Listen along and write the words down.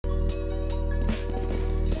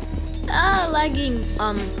lagging.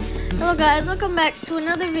 Hello guys, welcome back to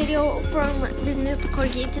another video from Business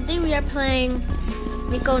Corgi. Today we are playing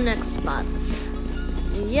Nico nextbots.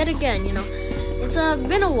 Yet again, you know, it's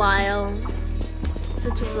been a while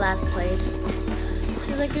since we've last played.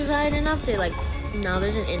 Seems like we've had an update. Like now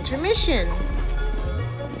there's an intermission,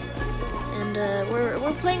 and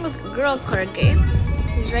we're playing with girl Corgi.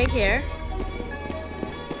 He's right here.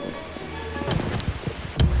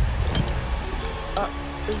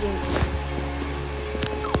 Resume.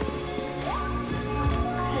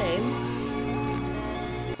 Okay.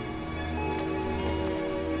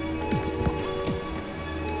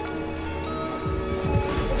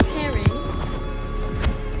 Preparing.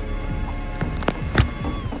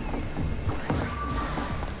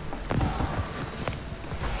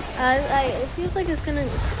 It feels like it's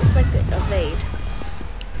like evade.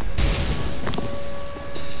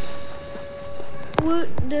 What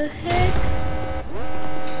the heck?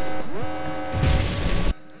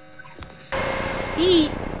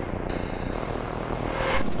 Eat.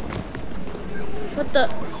 What the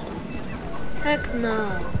heck? No.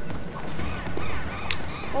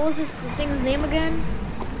 What was this thing's name again?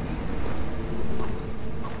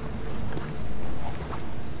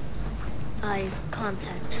 Eyes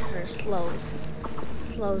contact her,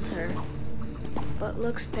 slows her, but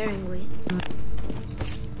looks sparingly.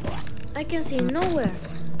 I can see nowhere.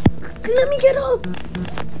 Let me get up.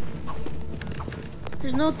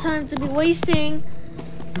 There's no time to be wasting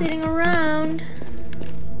sitting around.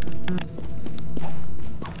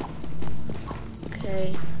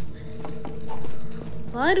 Okay.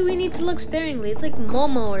 Why do we need to look sparingly? It's like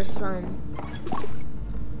Momo or some.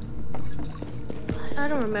 I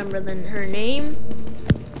don't remember her name.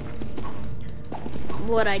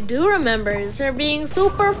 What I do remember is her being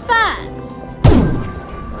super fast.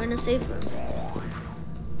 Or in a safe room.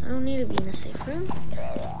 I don't need to be in a safe room.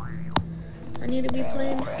 I need to be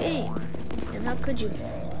playing this game. And how could you?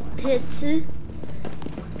 Pete.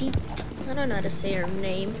 I don't know how to say her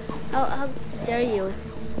name. How dare you?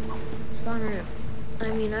 Spawn her.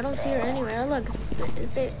 I mean, I don't see her anywhere. Oh, look,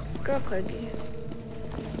 it's girl Corgi.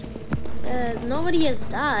 Nobody has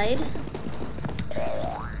died.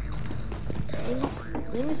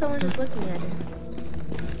 Maybe someone's just looking at her.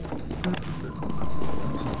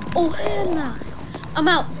 Oh, Hannah! I'm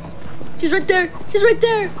out. She's right there. She's right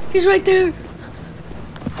there. He's right there.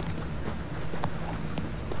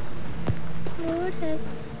 Lord have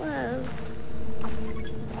 12.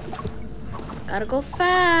 Gotta go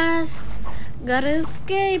fast. Gotta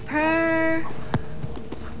escape her.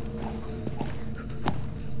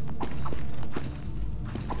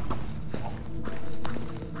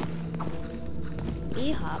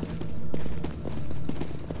 E-hop.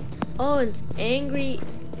 Oh, it's Angry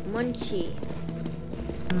Munchie.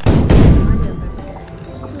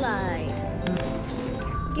 Slide.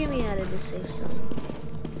 Get me out of the safe zone.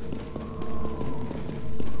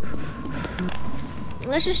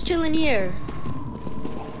 Let's just chill in here.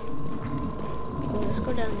 Oh, let's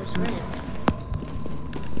go down this ramp.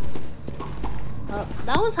 Oh,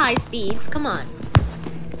 that was high speeds. Come on.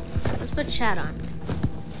 Let's put chat on.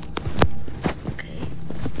 Okay.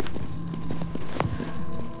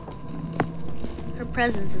 Her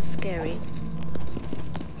presence is scary.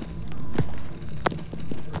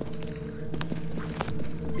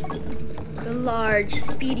 The large,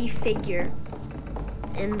 speedy figure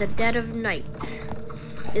in the dead of night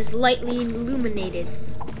is lightly illuminated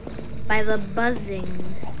by the buzzing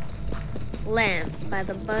lamp.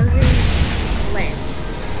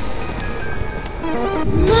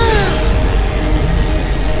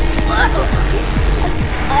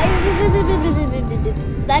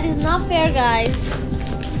 That is not fair, guys.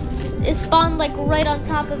 It spawned like right on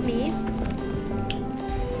top of me.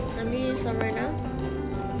 Let me use some right now.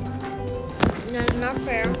 No, it's not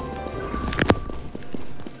fair.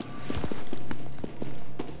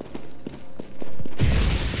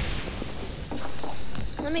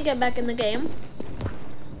 Let me get back in the game.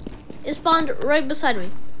 It spawned right beside me.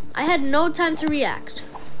 I had no time to react.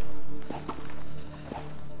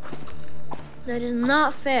 That is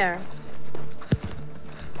not fair.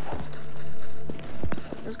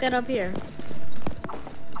 Let's get up here.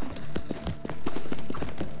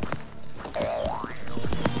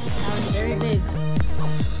 That was very big.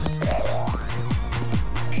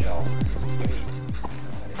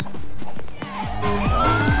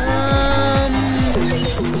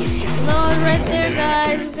 No, right there,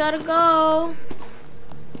 guys. We gotta go.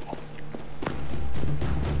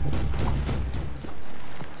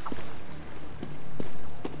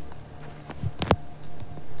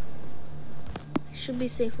 Should be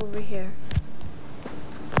safe over here.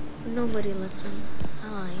 Nobody lets me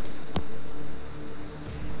hide.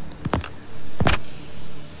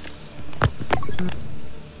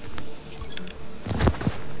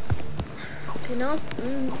 Now,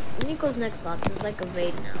 Nico's next box is like a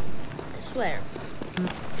raid now. I swear.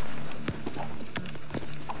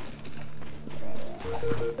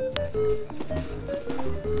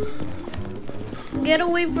 Get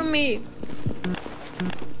away from me!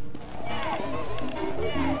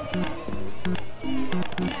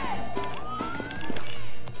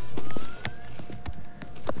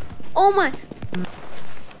 Oh my!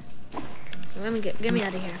 Let me get me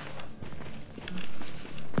out of here.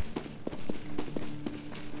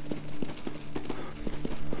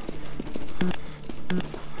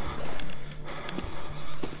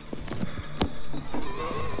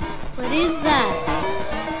 What is that?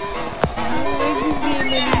 I don't like this game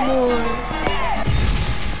anymore.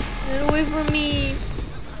 Get away from me.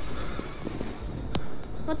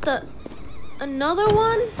 What the? Another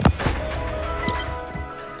one?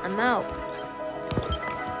 I'm out.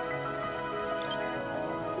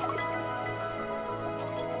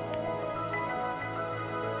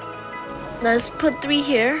 Let's put 3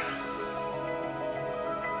 here.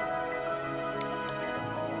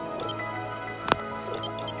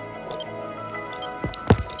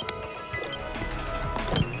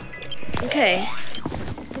 Okay,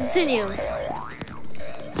 let's continue.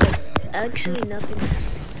 Actually, nothing.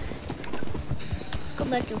 Let's go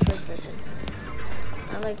back in first person.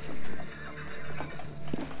 I like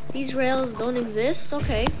these rails don't exist.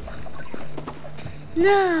 Okay.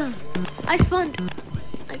 No, I spawned.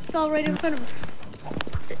 I fell right in front of him.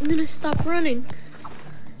 And then I stopped running.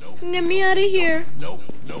 Get me out of here.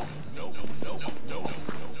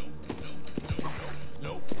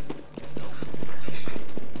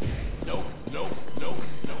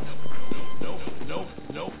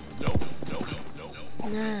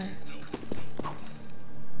 Nah.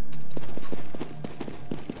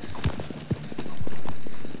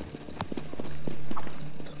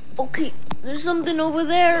 Okay, there's something over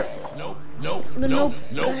there. Nope.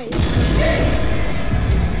 Guys.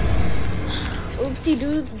 Oopsie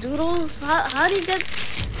doodles. How do you get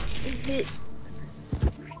hit?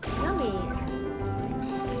 Yummy.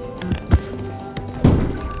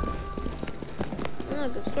 Oh,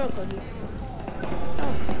 look, a squirrel cookie.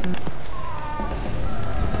 Oh.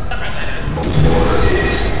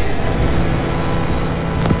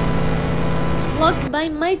 Blocked by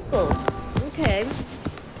Michael. Okay.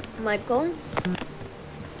 Michael.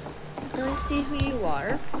 I see who you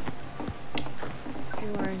are. You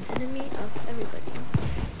are an enemy of everybody.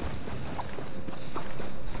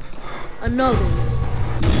 Another one.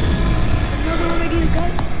 Another already,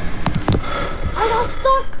 guys. I got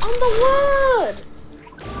stuck on the wood.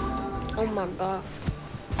 Oh my god.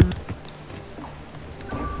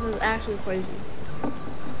 This is actually crazy.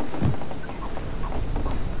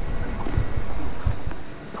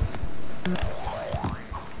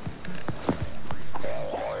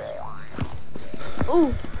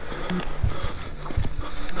 Ooh.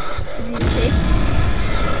 Is he safe?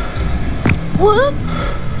 What?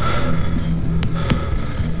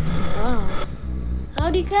 Wow.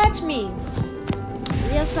 How'd he catch me? Is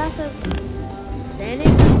he as fast as Sonic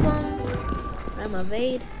or something? I'm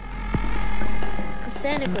evade. Cause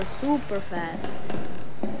Sonic was super fast.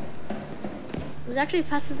 It was actually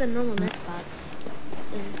faster than normal nextbots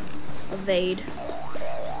in evade.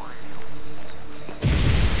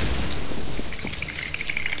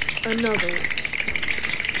 Another one.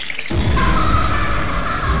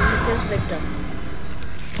 I'm the first victim.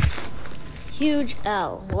 Huge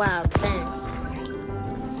L. Wow, thanks.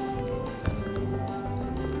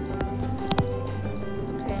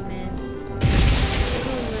 Okay, man.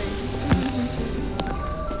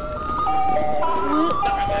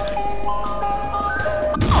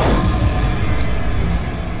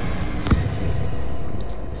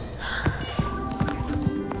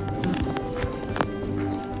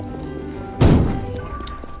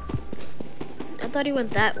 I thought he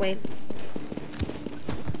went that way.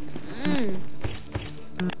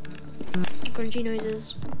 Crunchy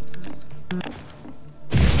noises.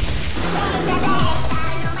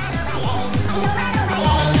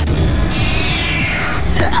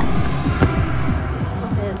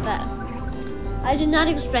 Okay, that. I did not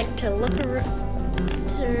expect to look around,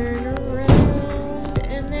 turn around,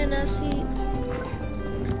 and then I see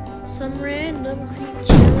some random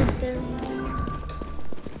creature right there.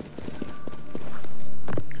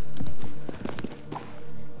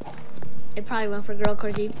 It probably went for girl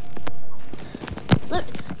Corgi. Look,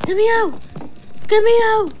 get me out! Get me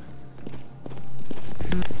out!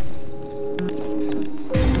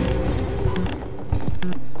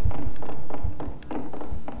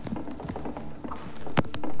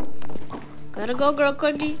 Gotta go, girl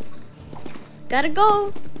Corgi. Gotta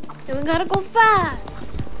go. And we gotta go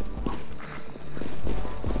fast.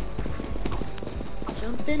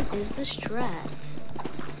 Griffin is the strat.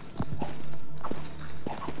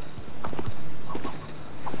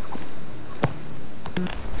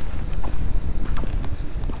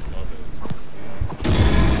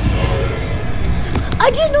 I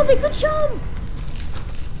didn't know they could jump!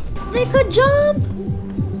 They could jump!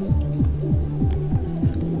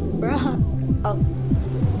 Bruh. Oh.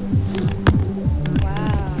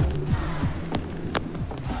 Wow.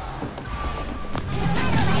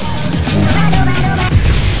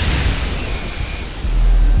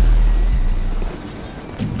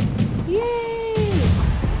 Yay!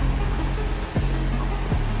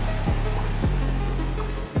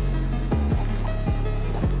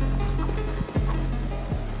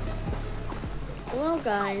 Well,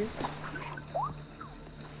 guys,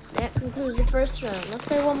 that concludes the first round. Let's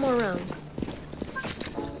play one more round.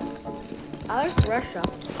 I like Russia.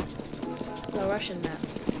 The Russian map.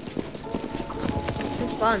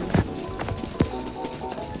 It's fun.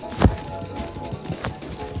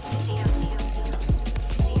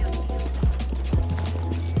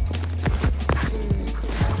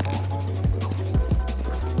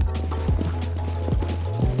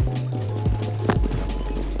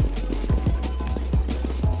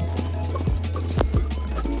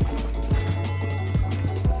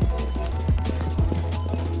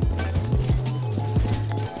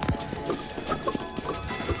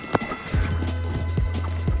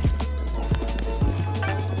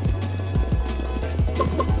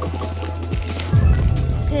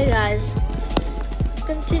 Okay, guys,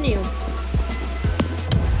 continue. I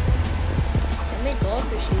made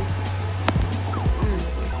goldfishy.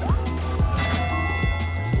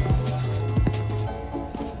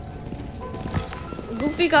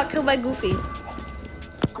 Goofy got killed by Goofy.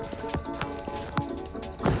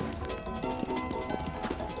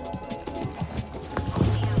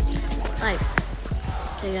 Like,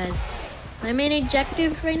 okay, guys, my main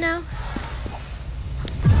objective right now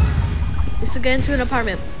is to get into an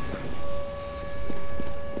apartment.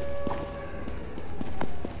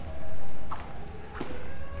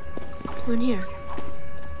 We're in here.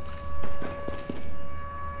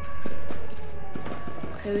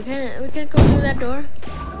 Okay, we can't go through that door.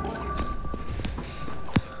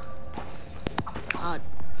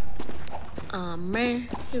 Man,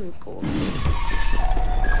 here we go.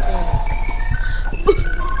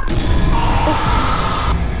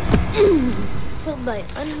 Killed by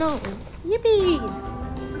unknown. Yippee!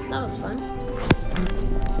 That was fun.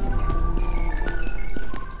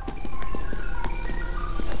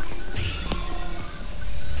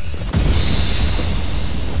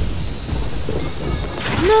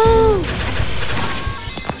 No!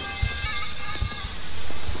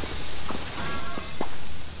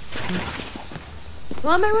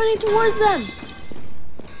 Why am I running towards them?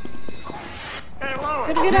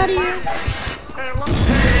 Gotta get out of here.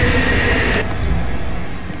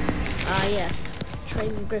 Ah, yes.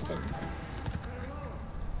 Train Griffin.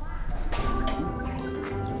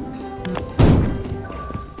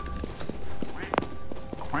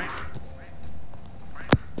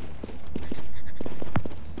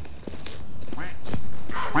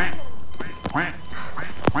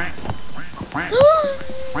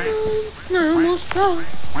 I almost fell.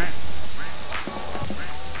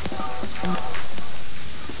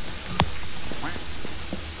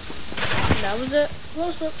 That was it.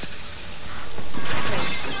 Close up.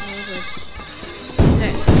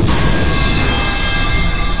 Okay.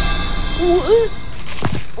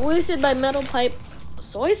 Wasted by metal pipe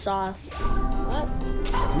soy sauce. What?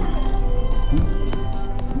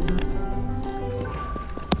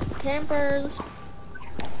 Campers.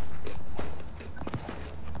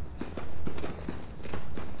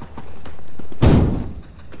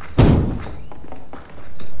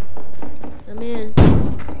 I'm in.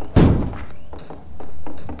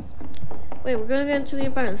 Wait, we're gonna get into the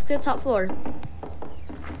apartment. Let's get top floor.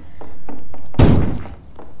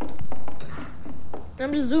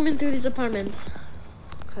 I'm just zooming through these apartments.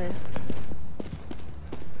 Okay.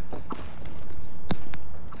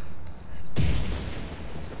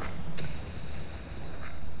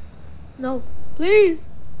 No, please,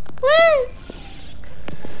 please.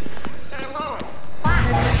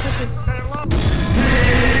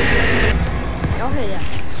 Okay, yeah.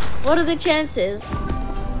 What are the chances?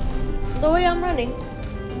 The way I'm running,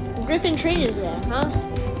 Griffin train is there, huh?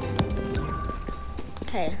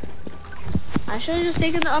 Okay. I should have just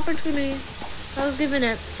taken the opportunity that was given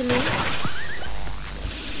it to me.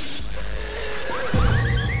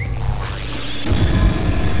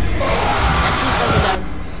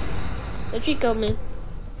 The tree killed me.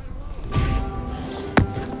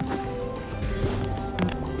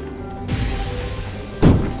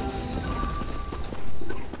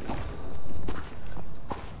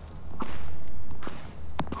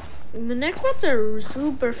 The nextbots are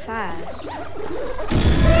super fast.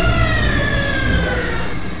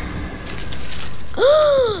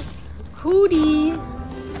 Cootie.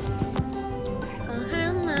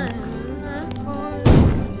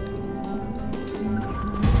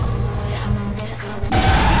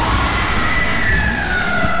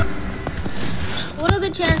 What are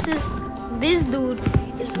the chances this dude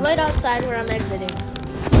is right outside where I'm exiting?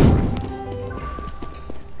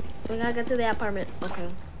 We gotta get to the apartment. Okay,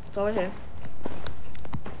 it's over here.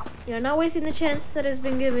 You're not wasting the chance that has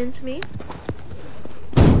been given to me.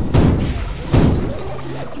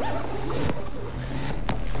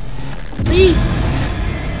 Beat!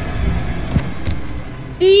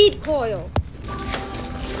 Beat coil!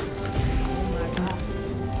 Oh my god.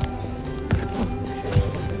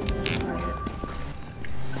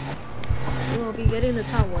 We'll be getting the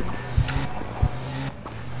top one.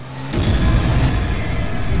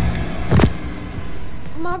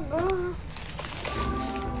 My god.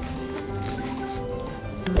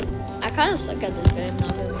 I kind of suck at this game,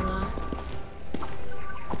 not gonna lie.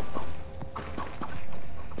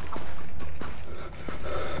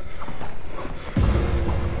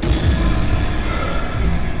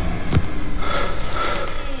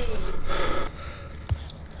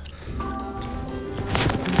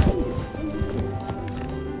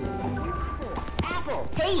 Apple!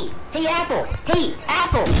 Hey! Hey, Apple! Hey,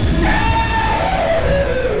 Apple!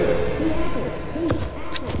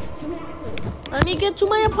 Let me get to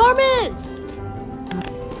my apartment.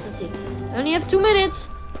 Let's see. I only have 2 minutes.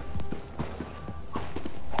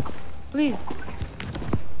 Please.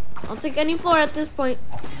 I'll take any floor at this point.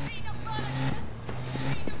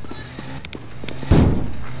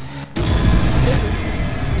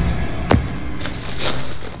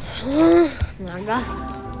 Oh my god.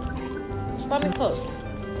 Spot me close.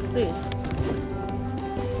 Please.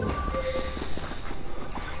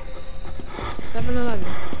 7-Eleven.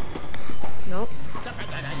 Nope.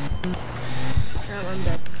 Now I'm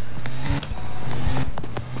dead.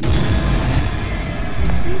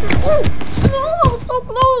 Oh! No! I was so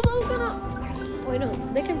close! I was gonna... Wait, no.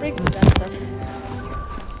 They can break that stuff.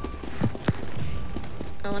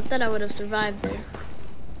 I thought I would have survived there.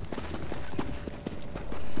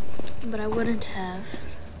 But I wouldn't have.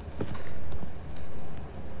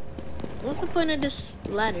 What's the point of this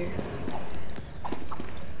ladder?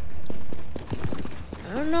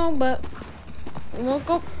 I don't know, but... We'll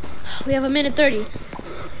go. We have 1:30.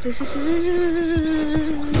 Please, please, please, please, please, please, please,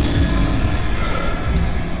 please, please.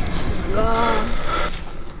 Oh my god.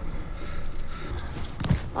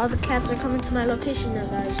 All the cats are coming to my location now,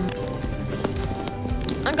 guys.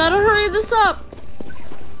 I gotta hurry this up.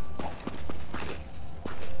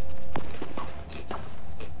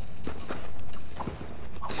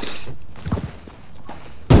 Please,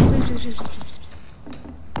 please, please, please, please, please.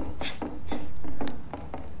 Yes, yes.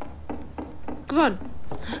 Come on.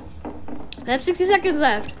 I have 60 seconds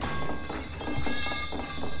left.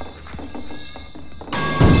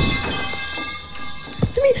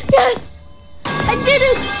 To me, yes! I did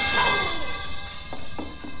it!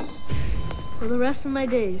 For the rest of my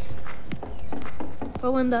days.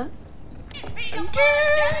 For when the...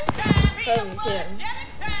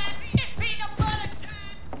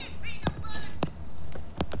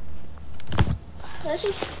 Let's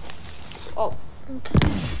just... Oh, okay.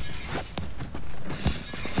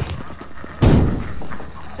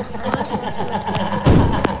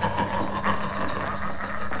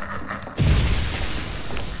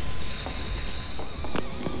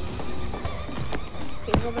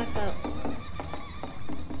 Okay, go back up.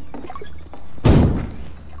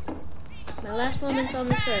 My last moments on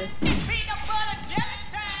this earth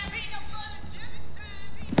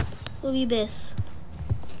will be this.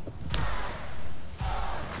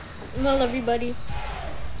 Well, everybody,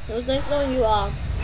 it was nice knowing you all.